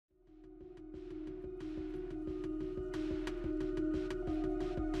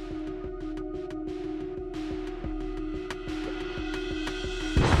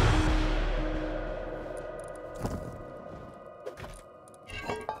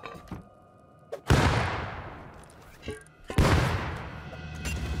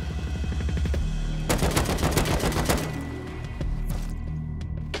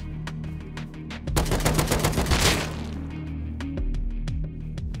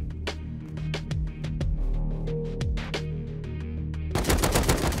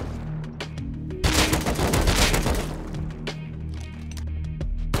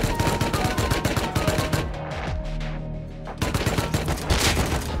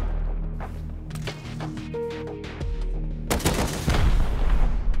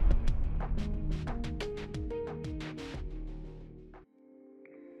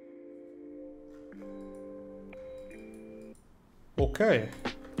Okay.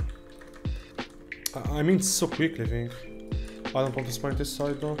 I mean so quickly, I think. I don't want to spawn this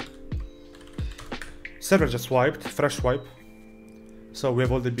side though. Server just wiped, fresh wipe. So we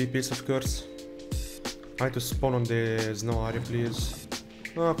have all the BPs of course. I need to spawn on the snow area, please.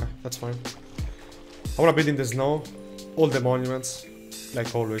 Okay, that's fine. I wanna build in the snow. All the monuments,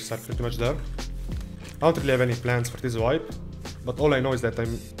 like always, are pretty much there. I don't really have any plans for this wipe, but all I know is that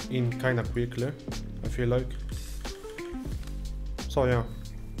I'm in kinda quickly, I feel like. So yeah,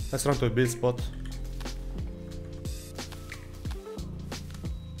 let's run to a build spot.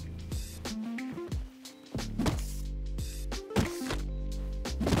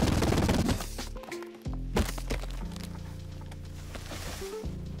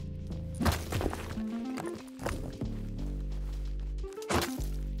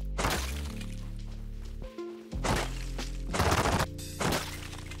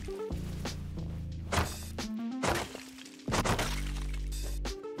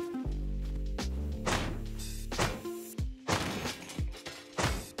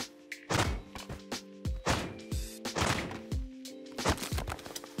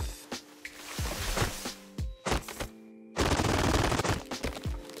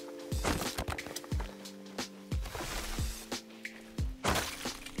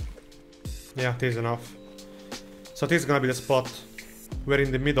 Yeah, this is enough. So this is gonna be the spot. We're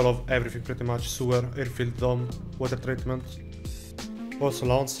in the middle of everything pretty much. Sewer, airfield dome, water treatment. Also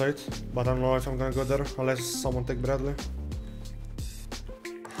launch site, but I don't know if I'm gonna go there unless someone take Bradley.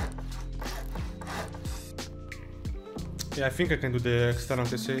 Yeah, I think I can do the external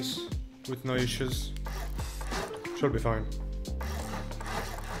TCs with no issues. Should be fine.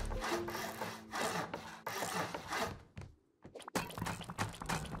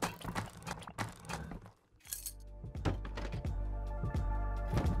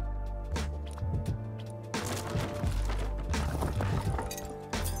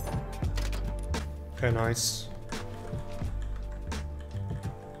 Okay, nice.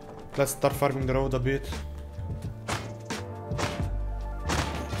 Let's start farming the road a bit.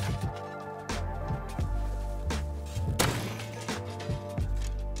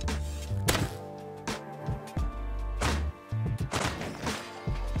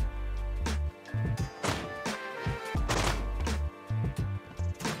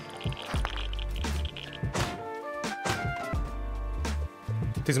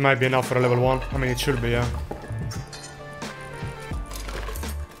 This might be enough for a level 1. I mean, it should be, yeah.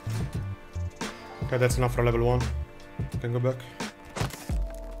 Okay, that's enough for a level 1. Can go back.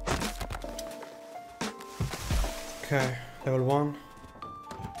 Okay, level 1.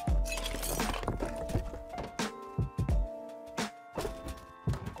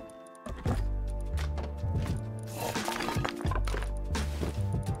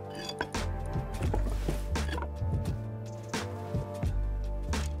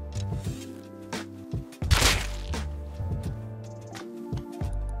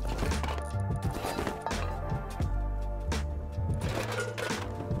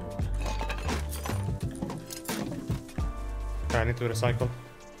 I need to recycle,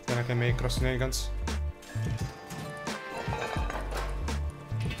 then I can make cross nail guns.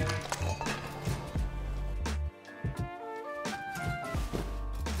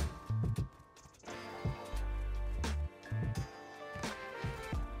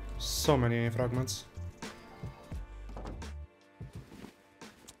 So many fragments.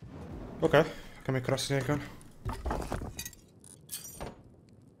 Okay, I can make cross nail gun.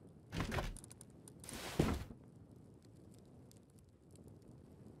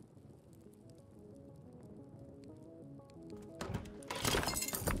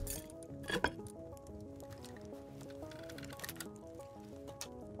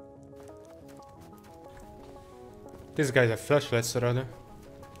 These guys have flashlights already.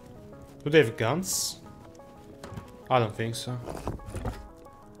 Do they have guns? I don't think so.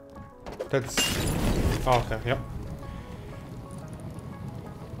 That's... Oh, okay, yep.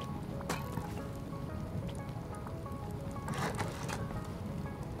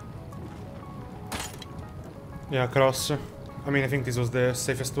 Yeah, cross. I mean, I think this was the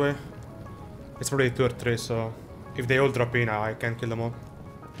safest way. It's probably 2 or 3, so... If they all drop in, I can kill them all.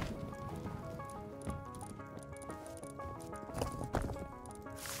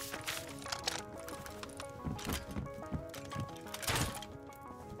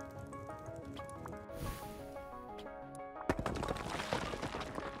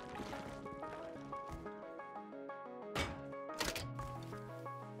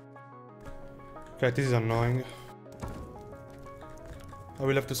 Okay, this is annoying. I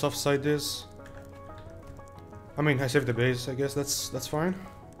will have to soft side this. I mean, I saved the base, I guess that's fine.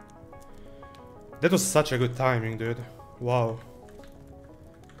 That was such a good timing, dude. Wow.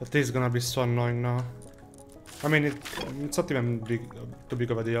 But this is gonna be so annoying now. I mean, it's not even too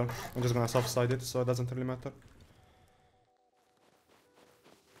big of a deal. I'm just gonna soft side it, so it doesn't really matter.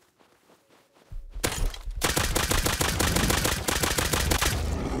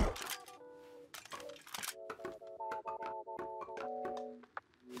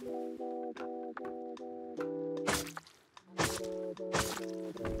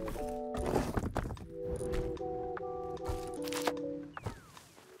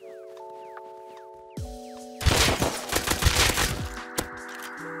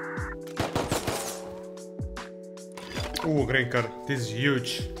 Ooh, green card. This is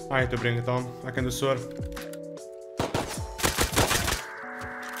huge. I need to bring it on. I can do swerve.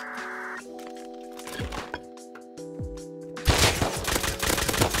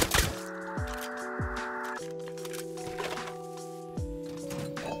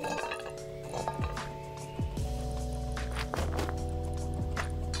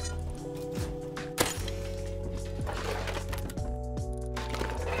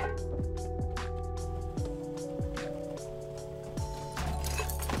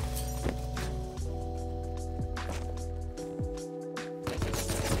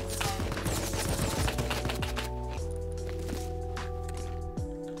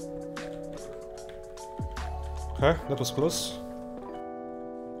 Okay, that was close.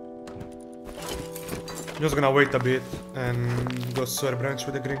 Just gonna wait a bit and go swear branch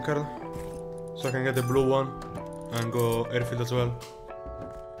with the green card. So I can get the blue one and go airfield as well.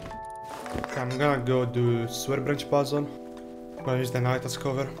 Okay, I'm gonna go do swear branch puzzle. I'm gonna use the night as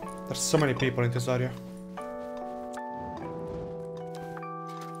cover. There's so many people in this area.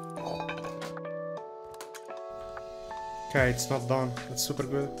 Okay, it's not done. That's super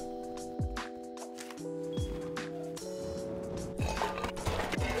good.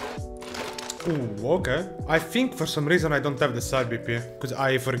 Ooh, okay. I think for some reason I don't have the side BP, because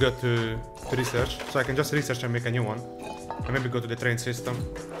I forgot to research, so I can just research and make a new one. And maybe go to the train system.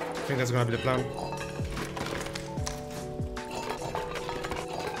 I think that's gonna be the plan.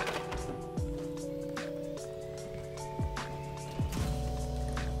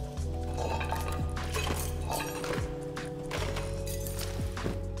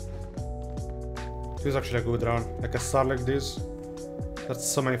 This is actually a good run. Like a star like this. That's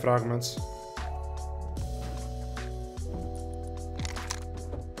so many fragments.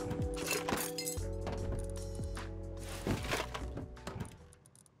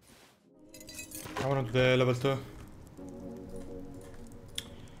 I want to do the level 2.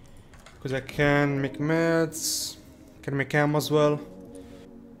 Because I can make meds, can make ammo as well.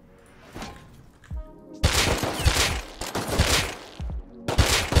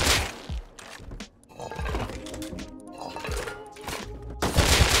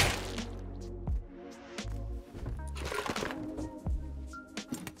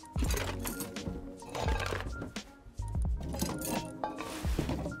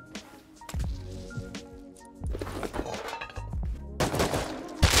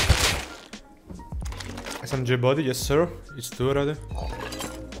 SMG body, yes sir, it's 2 already.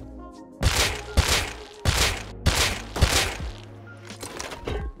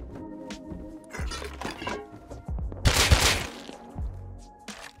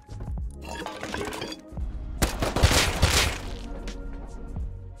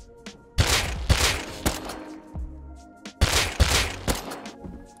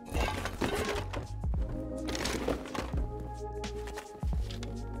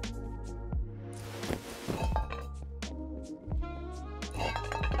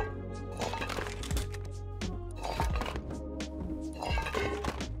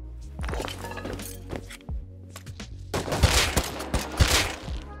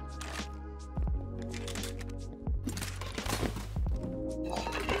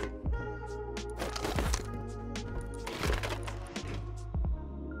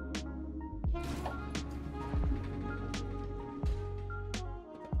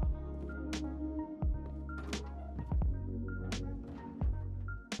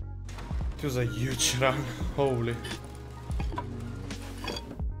 It was a huge run, holy.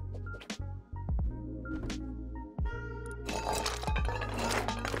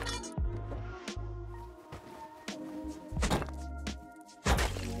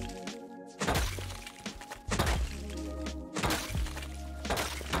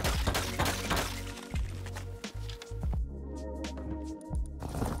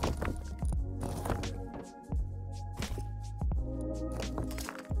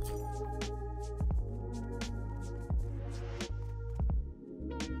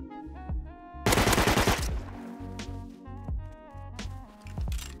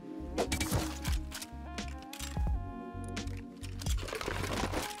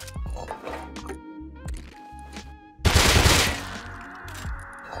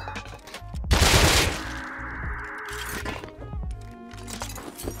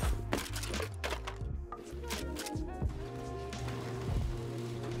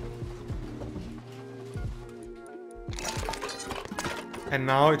 And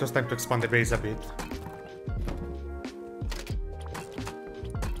now it was time to expand the base a bit.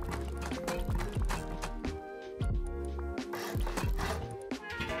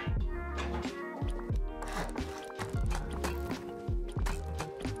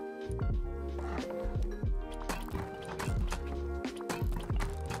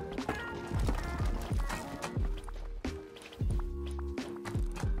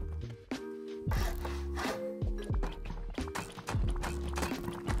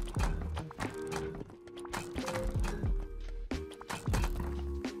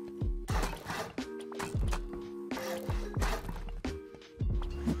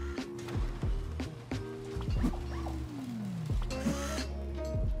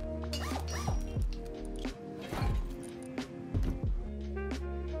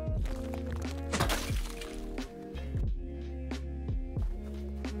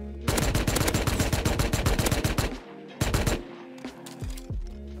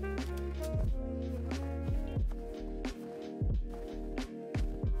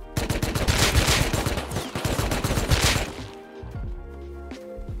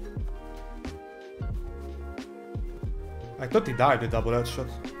 I thought he died with double headshot.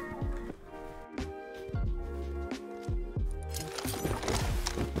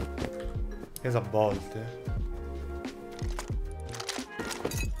 He has a bolt, yeah.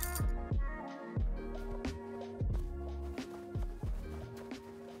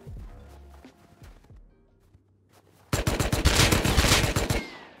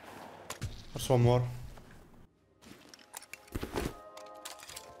 There's one more.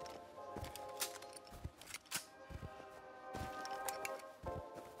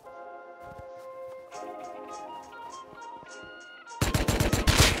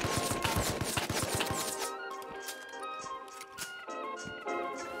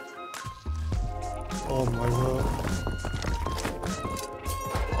 Oh my god.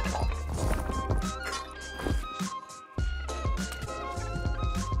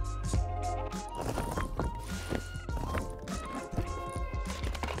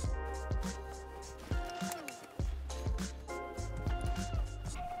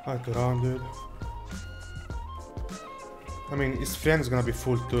 I have to run, dude. I mean, his friend is gonna be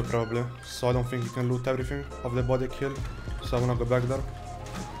full too, probably. So I don't think he can loot everything of the body kill. So I'm gonna go back there.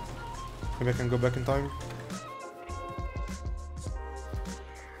 Maybe I can go back in time.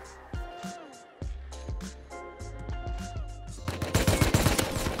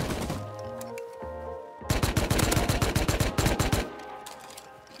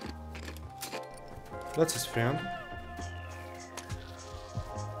 That's his friend.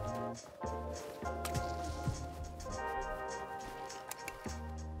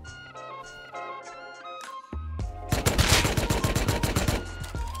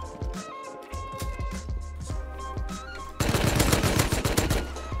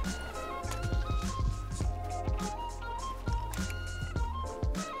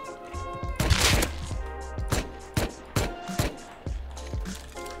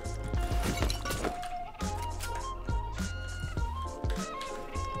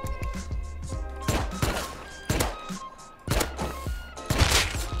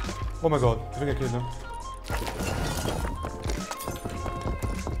 Oh my god, I think I killed him.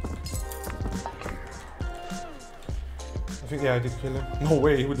 I think, yeah, I did kill him. No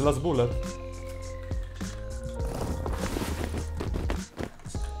way, with the last bullet.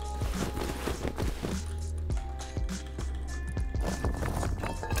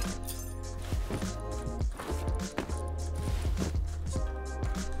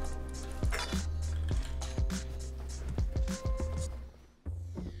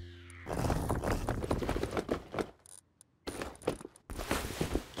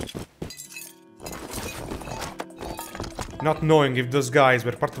 Not knowing if those guys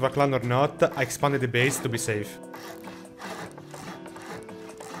were part of a clan or not, I expanded the base to be safe.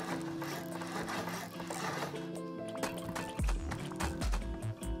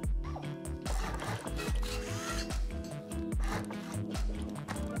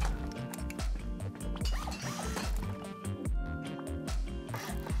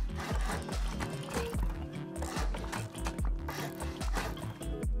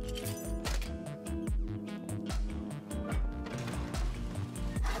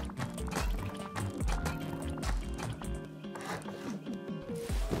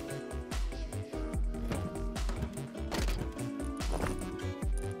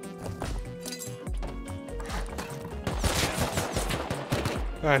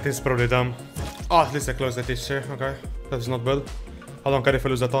 And this is probably dumb. Oh, at least I closed the tissue. Okay, that's not bad. I don't care if I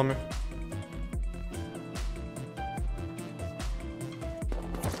lose that army.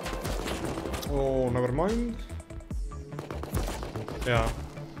 Oh, never mind. Yeah.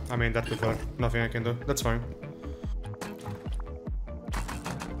 I mean, that could work. Nothing I can do. That's fine.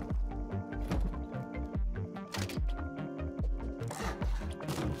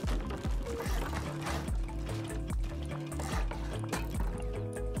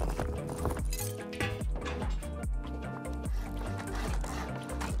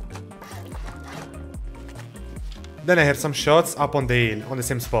 Then I heard some shots up on the hill, on the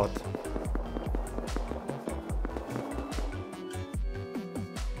same spot.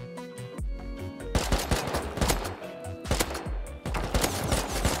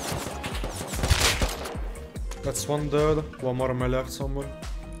 That's one dead, one more on my left somewhere.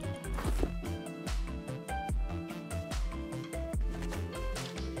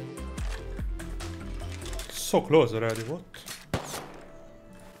 So close already, what?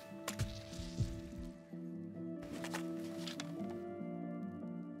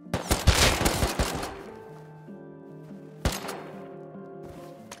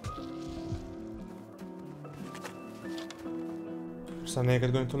 There's a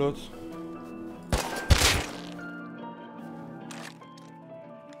naked going to loot.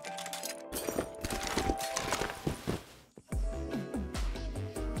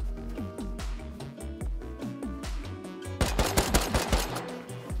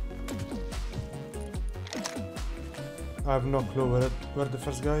 I have no clue where the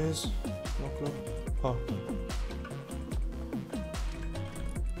first guy is. No clue. Oh.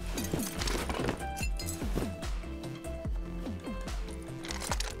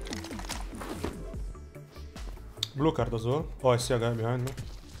 Blue card as well. Oh, I see a guy behind me.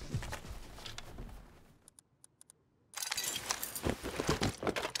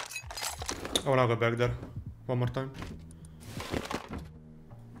 I wanna go back there. One more time.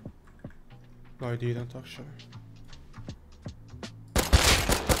 No, I didn't actually.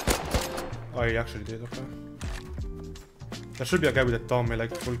 Oh, he actually did, okay. There should be a guy with a Tommy,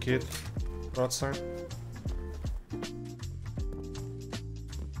 like full kit. Rod sign.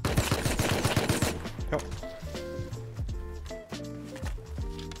 Yep.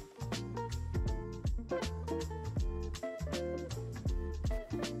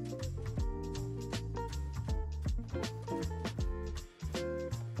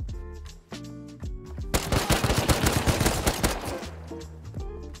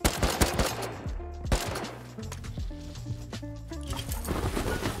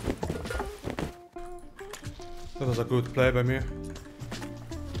 That was a good play by me.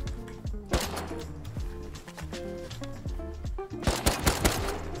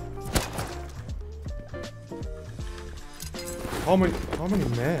 How many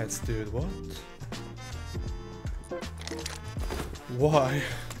meds, dude? What? Why?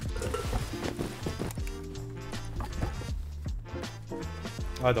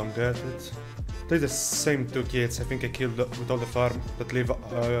 I don't get it. They're the same two kids. I think I killed with all the farm that live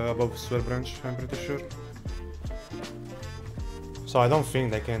above workbench, I'm pretty sure. So I don't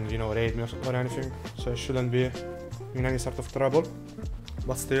think they can, you know, raid me or anything. So I shouldn't be in any sort of trouble.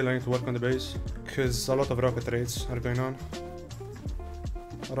 But still, I need to work on the base. Because a lot of rocket raids are going on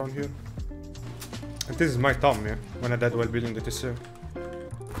around here. And this is my Tommy when I died while building the TC.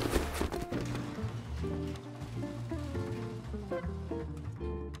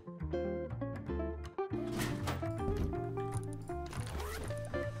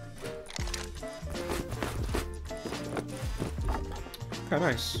 Okay,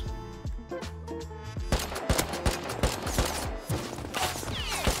 nice.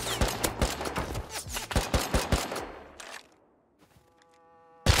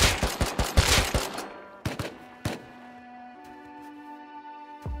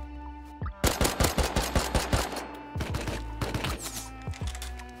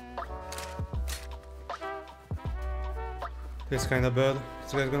 This is kinda bad.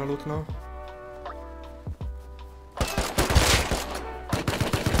 This guy's gonna loot now.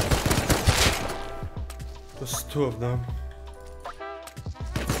 There's two of them.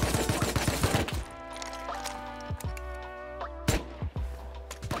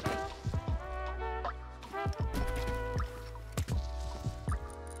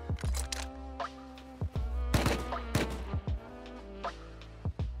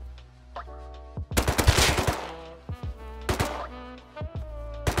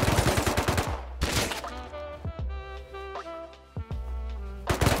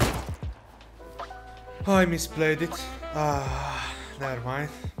 Oh, I misplayed it. Ah, never mind.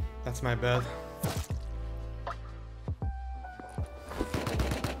 That's my bad.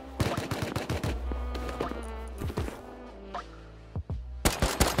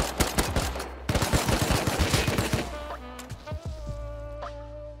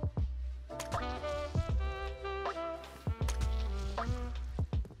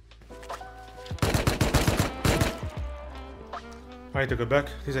 I need to go back.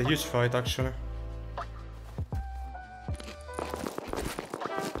 This is a huge fight actually.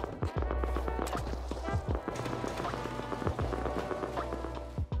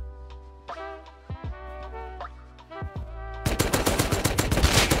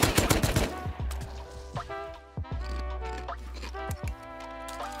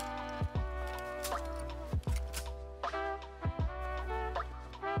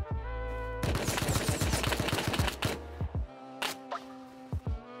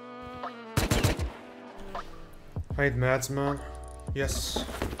 I need meds, man. Yes.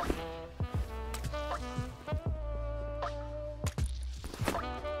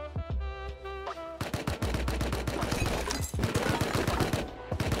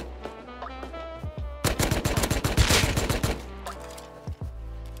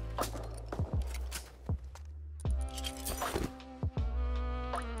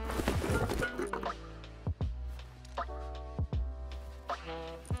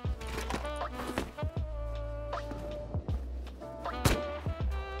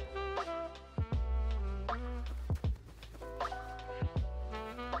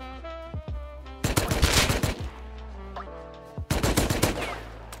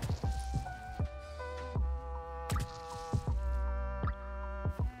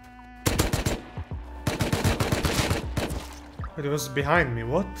 It was behind me,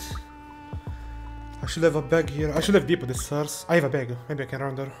 what? I should have a bag here. I should have deep with the stairs. I have a bag. Maybe I can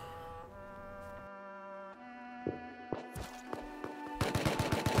run there.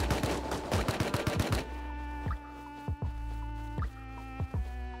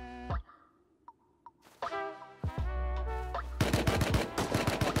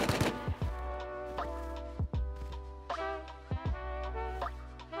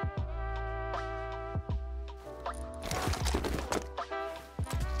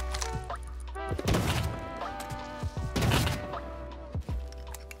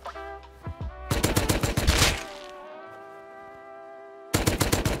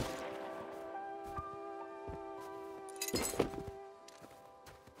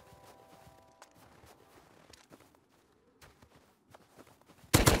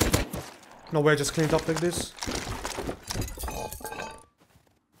 No way I just cleaned up like this.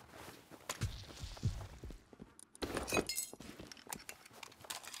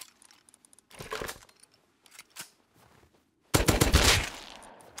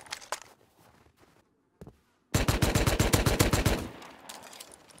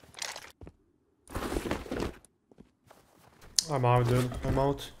 I'm out, dude. I'm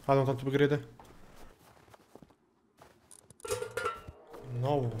out. I don't want to be greedy.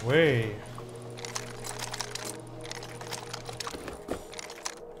 No way.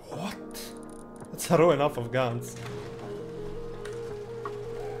 What? That's a row enough of guns.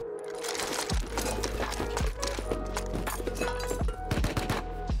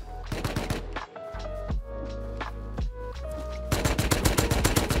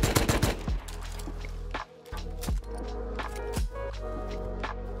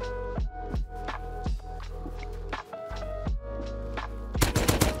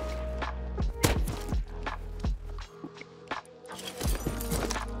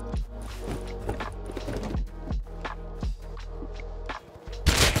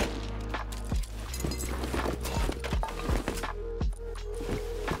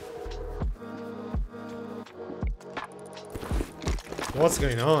 What's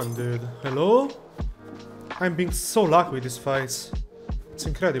going on, dude? Hello? I'm being so lucky with these fights. It's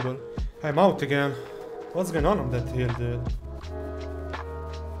incredible. I'm out again. What's going on that hill, dude?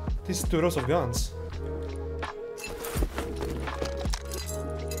 These 2 rows of guns.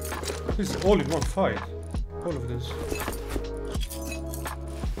 This is all in one fight. All of this.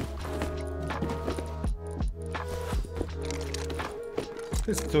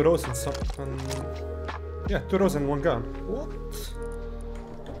 This is 2 rows and something. Yeah, 2 rows and 1 gun. What?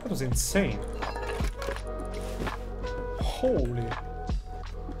 That was insane. Holy.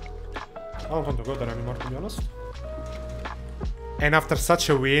 I don't want to go there anymore, to be honest. And after such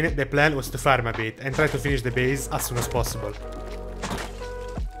a win, the plan was to farm a bit and try to finish the base as soon as possible.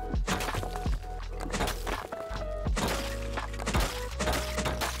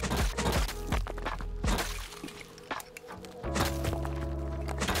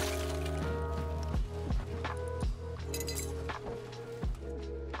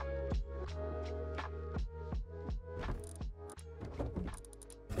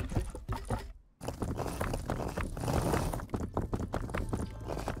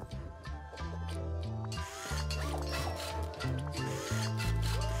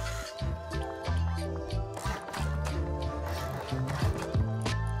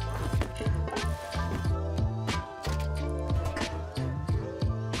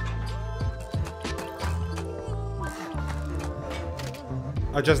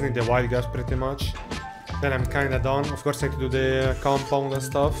 I just need the wide gas pretty much. Then I'm kinda done. Of course I need to do the compound and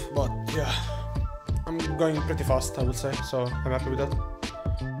stuff, but yeah. I'm going pretty fast, I would say, so I'm happy with that.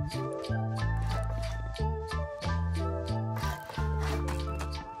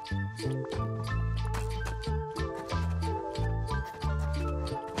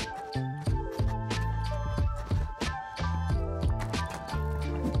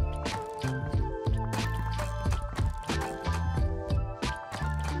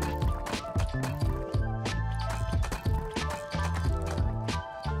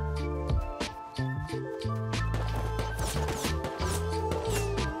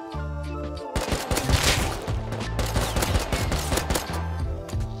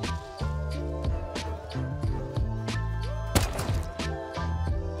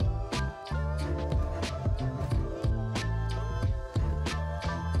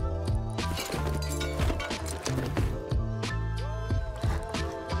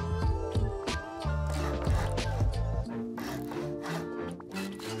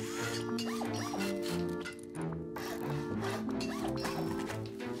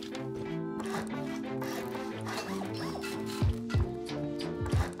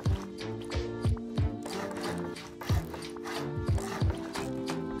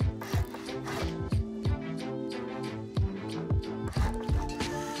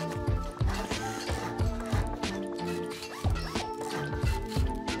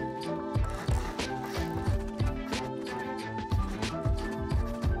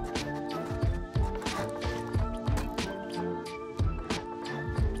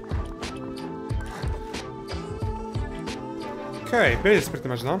 Okay, base is pretty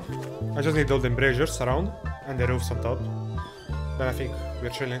much done. I just need all the embrasures around and the roofs on top. Then I think we're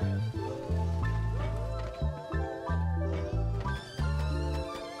chilling.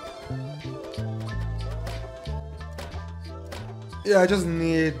 Yeah, I just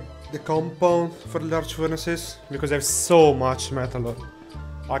need the compound for the large furnaces because I have so much metal.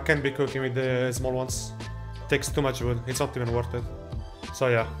 I can't be cooking with the small ones. It takes too much wood. It's not even worth it. So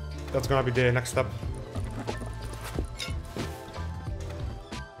yeah, that's gonna be the next step.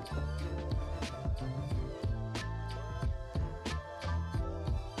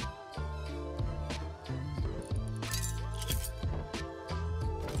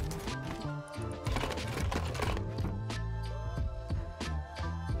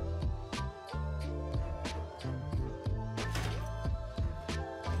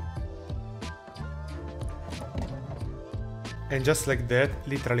 And just like that,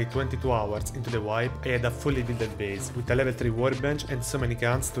 literally 22 hours into the wipe, I had a fully built base, with a level 3 workbench and so many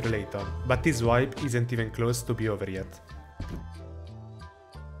guns to relate on. But this wipe isn't even close to be over yet.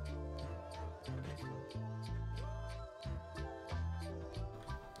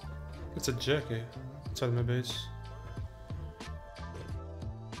 It's a Jackie inside my base.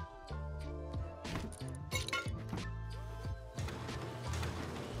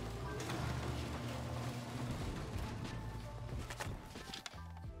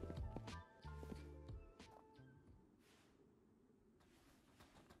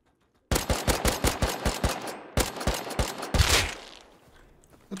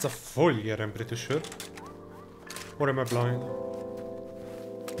 That's a full year, I'm pretty sure. Or am I blind?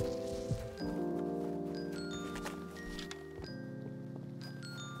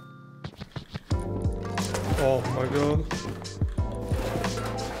 Oh my god.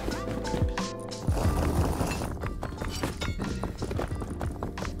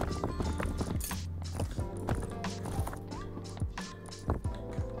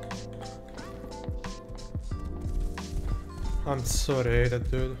 I'm sorry, that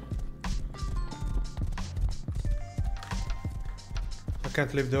dude. I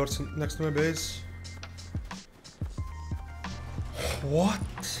can't leave the horse next to my base. What?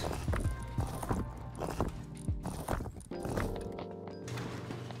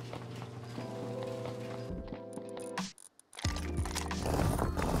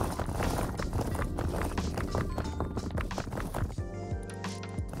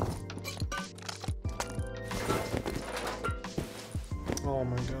 Oh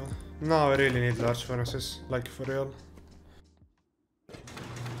my god. Now I really need large furnaces, like for real.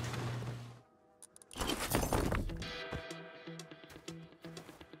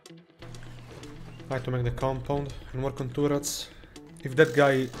 I have to make the compound and work on turrets. If that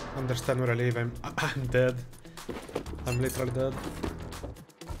guy understands where I live, I'm dead. I'm literally dead.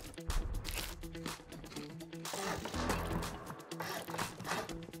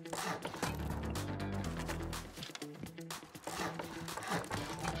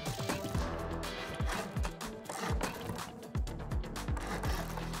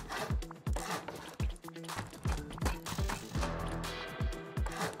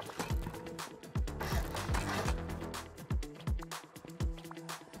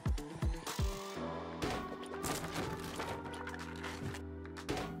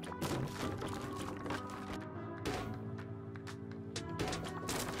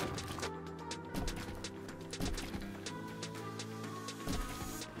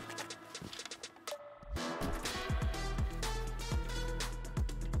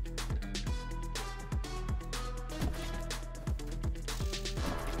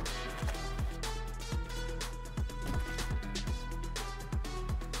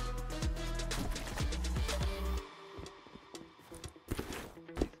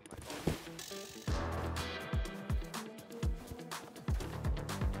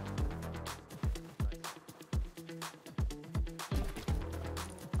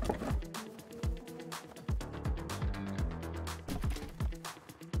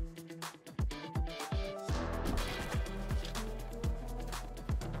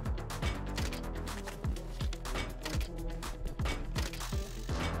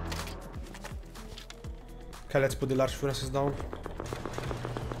 Okay, let's put the large furnaces down.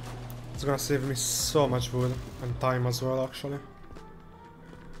 It's gonna save me so much wood and time as well, actually.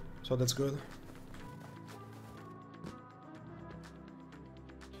 So that's good.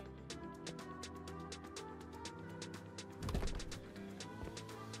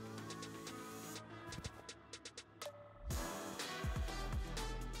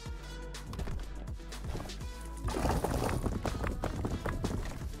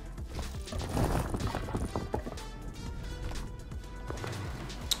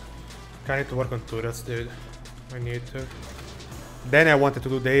 I need to work on turrets, dude. I need to. Then I wanted to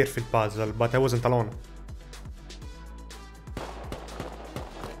do the airfield puzzle, but I wasn't alone.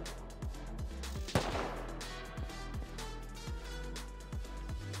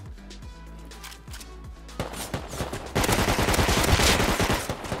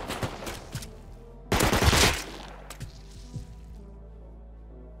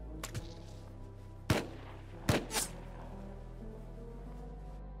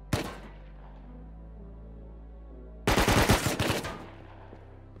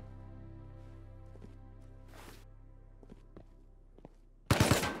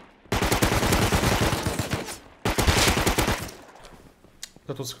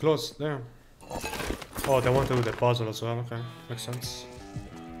 That was close, damn. Oh, they want to do the puzzle as well, okay. Makes sense.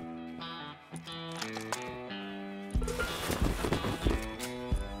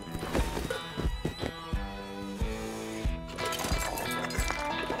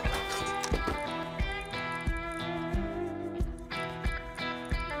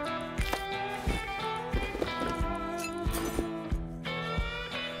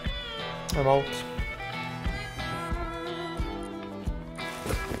 I'm out.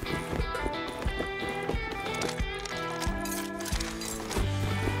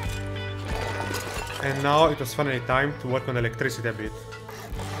 And now it was finally time to work on electricity a bit.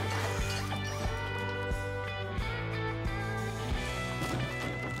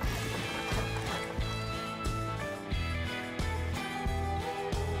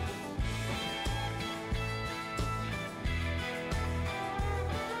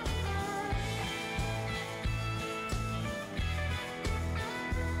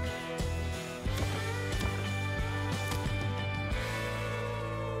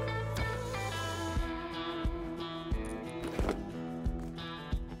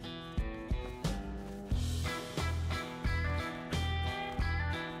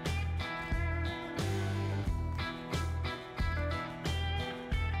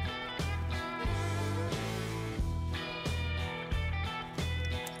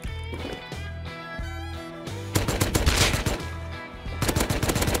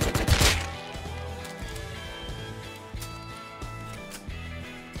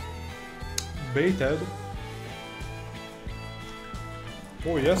 Baited.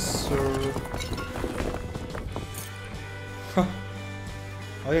 Oh yes, sir.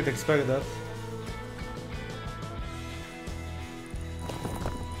 I didn't expect that.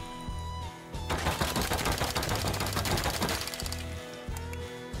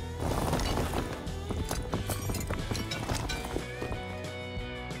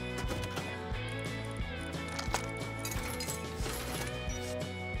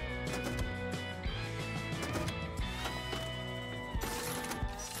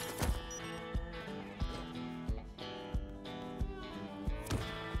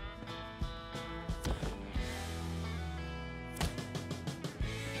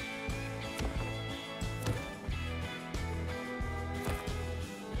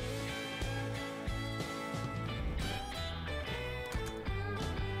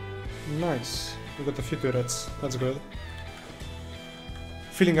 Nice, we got a few turrets, that's good.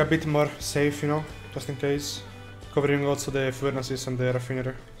 Feeling a bit more safe, you know, just in case. Covering also the furnaces and the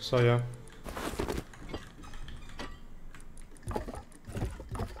refinery, so yeah.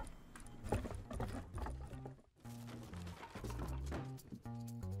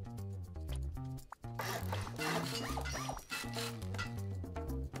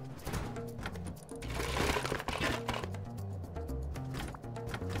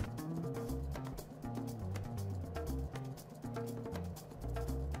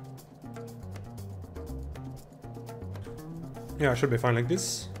 Yeah, I should be fine like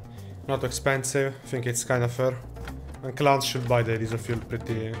this. Not expensive, I think it's kind of fair. And clans should buy the diesel fuel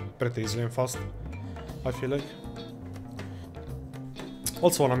pretty easily and fast, I feel like.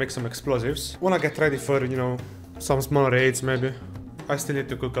 Also wanna make some explosives. Wanna get ready for, you know, some small raids maybe. I still need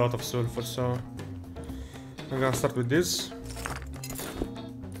to cook a lot of sulfur, so I'm gonna start with this.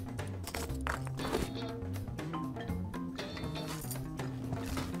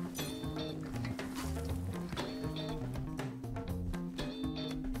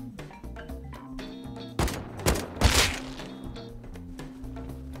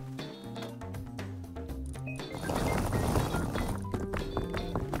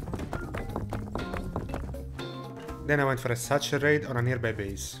 Then I went for a satchel raid on a nearby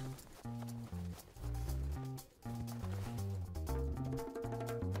base.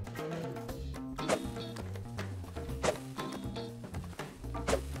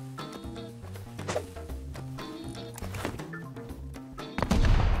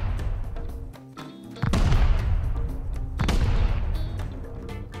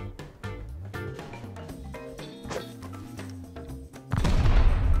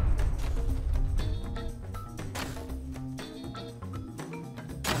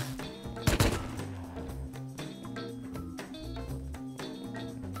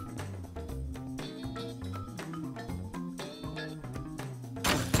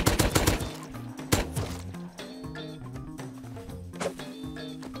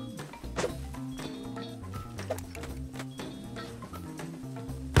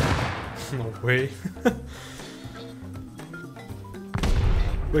 No way.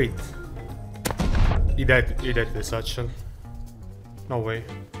 Wait. He died to the satchel. No way.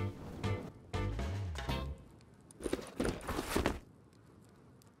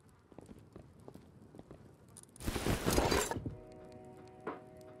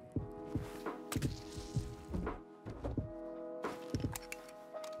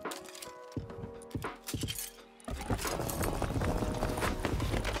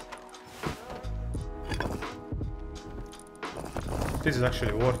 This is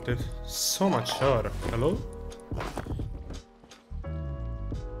actually worth it. So much sharp. Hello?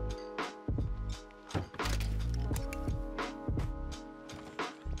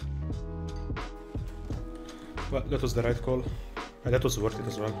 Well, that was the right call. And that was worth it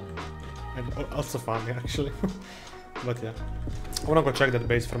as well. And also funny, actually. But yeah. I wanna go check that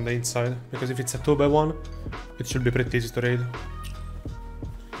base from the inside, because if it's a 2x1, it should be pretty easy to raid.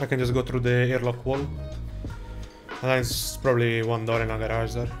 I can just go through the airlock wall. And then it's probably one door in a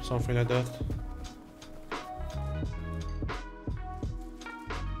garage there, something like that.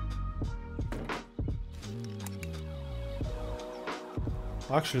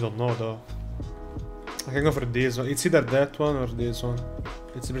 I actually don't know though. I can go for this one. It's either that one or this one.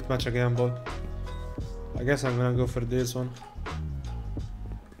 It's pretty much a gamble. I guess I'm gonna go for this one.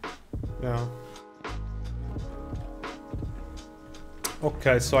 Yeah.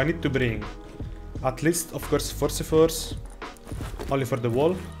 Okay, so I need to bring at least, of course, 44s, only for the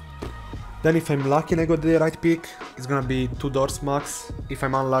wall. Then if I'm lucky and I got the right pick, it's gonna be 2 doors max. If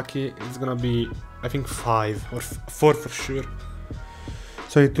I'm unlucky, it's gonna be, I think, 5 or 4 for sure.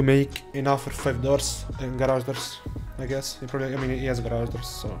 So I need to make enough for 5 doors and garage doors, I guess. He has garage doors,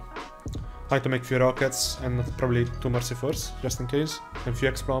 so I need to make few rockets and probably 2 Mercy 4s, just in case, and few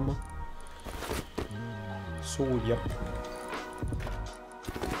extra ammo. So, yep.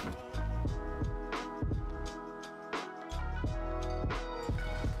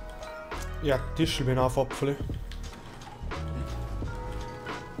 Yeah, this should be enough, hopefully.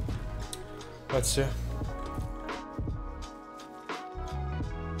 Let's see.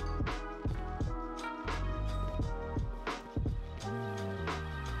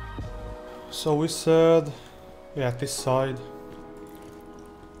 So we said, yeah, this side.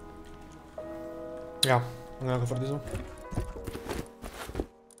 Yeah, I'm gonna go for this one.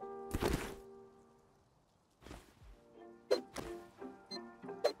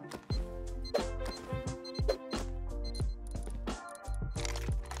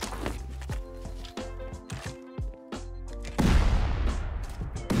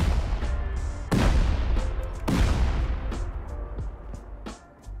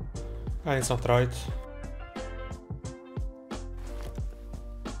 And it's not right.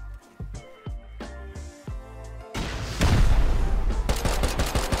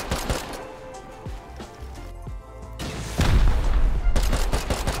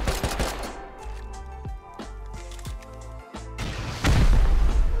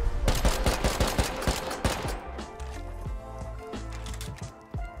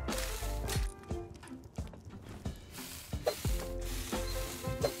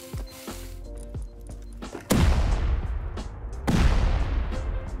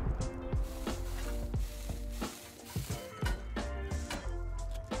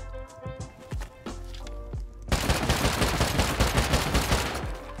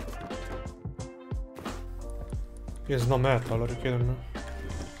 There's no metal, are you kidding me?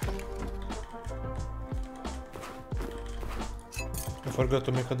 I forgot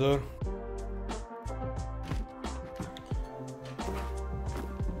to make a door.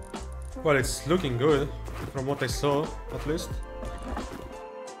 Well, it's looking good, from what I saw, at least.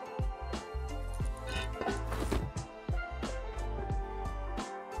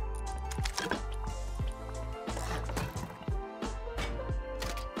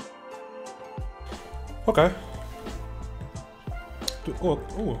 Okay.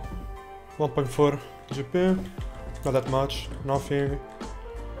 Oh, 1.4 GP. Not that much. Nothing.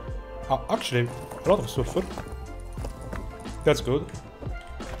 Actually, a lot of sulfur. That's good.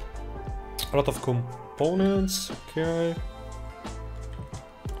 A lot of components. Okay.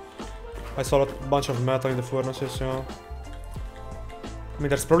 I saw a bunch of metal in the furnaces, yeah. I mean,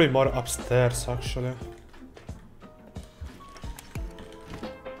 there's probably more upstairs, actually.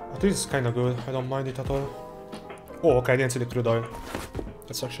 But this is kinda good. I don't mind it at all. Oh, okay, I didn't see the crude oil.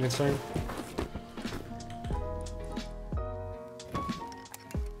 That's actually insane.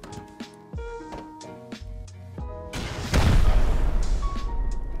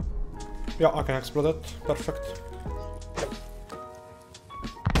 Yeah, I can explode it. Perfect.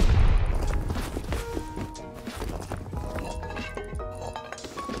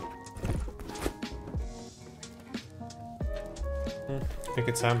 I think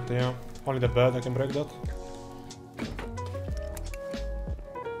it's empty, yeah. Only the bed, I can break that.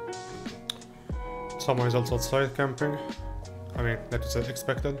 Someone is also outside camping. I mean, that is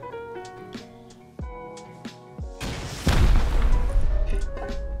expected.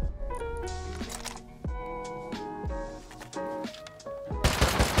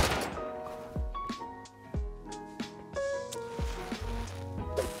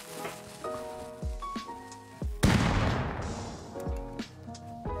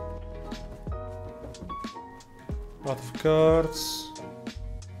 Lot of cards.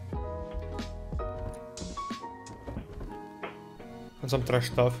 And some trash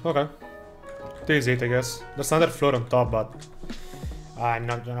stuff. Okay. This is it, I guess. There's another floor on top, but I'm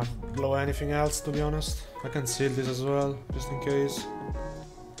not gonna blow anything else, to be honest. I can seal this as well, just in case.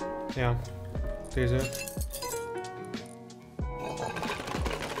 Yeah. This is it.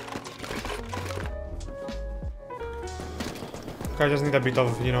 Okay, I just need a bit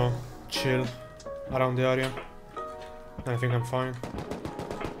of, you know, chill around the area. I think I'm fine.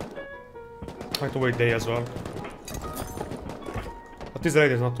 I have to wait day as well. But this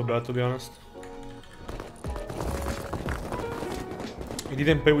raid is not too bad, to be honest. I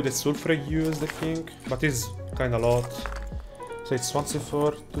didn't pay with the sulfur I used, I think, but it's kinda a lot. So it's 1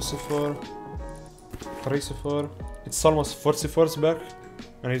 C4, 2 C4, 3 C4. It's almost 4 C4s back,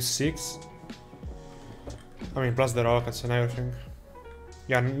 and it's 6. I mean, plus the rockets and everything.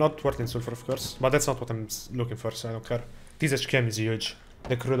 Yeah, not worth in sulfur, of course, but that's not what I'm looking for, so I don't care. This HKM is huge.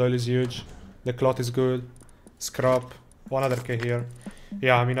 The crude oil is huge. The cloth is good. Scrap. 1 other K here.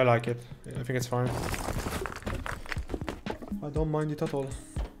 Yeah, I mean, I like it. I think it's fine. I don't mind it at all.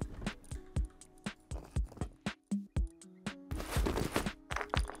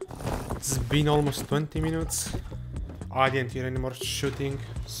 It's been almost 20 minutes. I didn't hear any more shooting,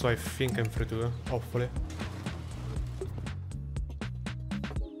 so I think I'm free to go, hopefully.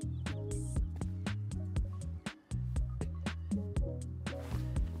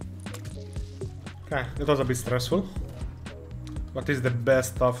 Okay, that was a bit stressful, but this is the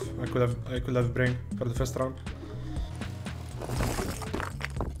best stuff I could have bring for the first round.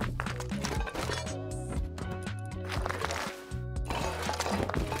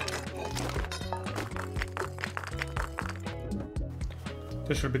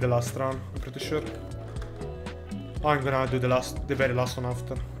 This should be the last round, I'm pretty sure. I'm gonna do the very last one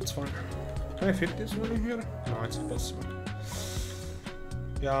after. It's fine. Can I fit this one in here? No, it's impossible.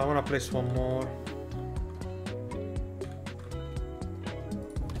 Yeah, I wanna place one more.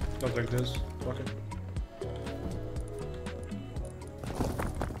 Not like this. Okay.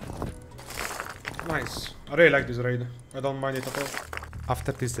 Nice. I really like this raid. I don't mind it at all.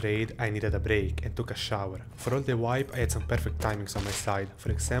 After this raid, I needed a break and took a shower. For all the wipe, I had some perfect timings on my side. For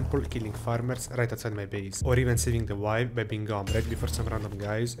example, killing farmers right outside my base. Or even saving the wipe by being gone right before some random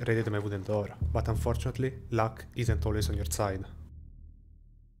guys raided my wooden door. But unfortunately, luck isn't always on your side.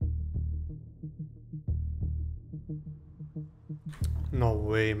 No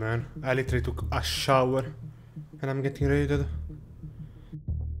way, man. I literally took a shower and I'm getting raided.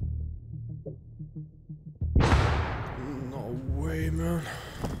 No way, man.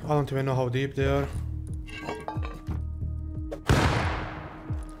 I don't even know how deep they are.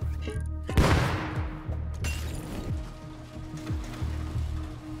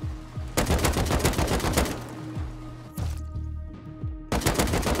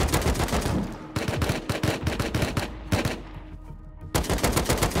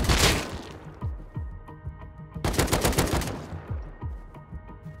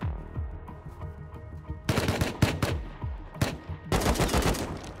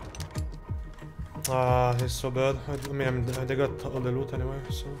 Ah, this is so bad. I mean, they got all the loot anyway,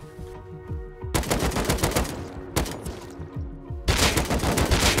 so...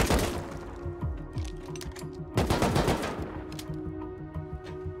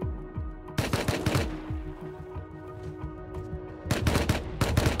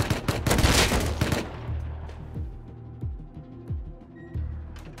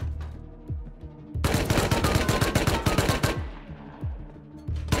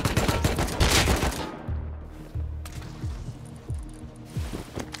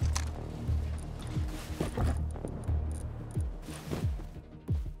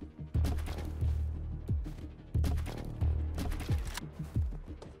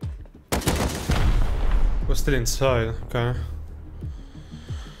 Was still inside, okay.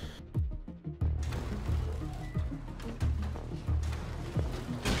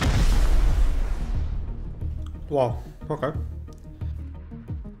 Wow, okay.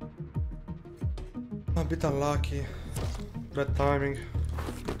 A bit unlucky. Bad timing.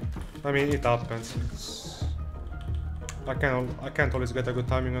 I mean, it happens. I can't always get a good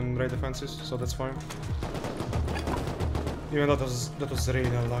timing on raid defenses, so that's fine. Even that was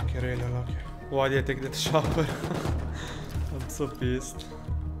really unlucky, really unlucky. Why did I take that shower? I'm so pissed.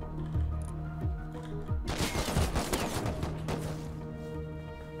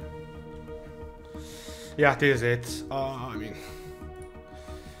 Yeah, this is it. I mean...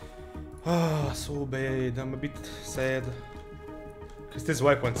 so bad. I'm a bit sad. Because this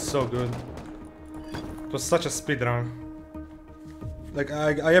wipe went so good. It was such a speedrun. Like,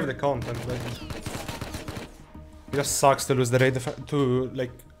 I have the content, but... It just sucks to lose the raid defense, to,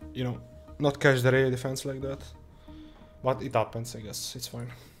 like, you know, not catch the raid defense like that. But it happens, I guess. It's fine.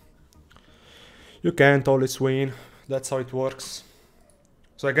 You can't always win. That's how it works.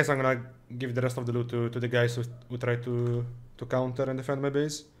 So I guess I'm gonna give the rest of the loot to the guys who try to counter and defend my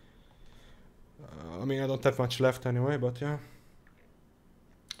base. I mean, I don't have much left anyway, but yeah.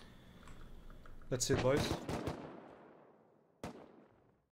 That's it, boys.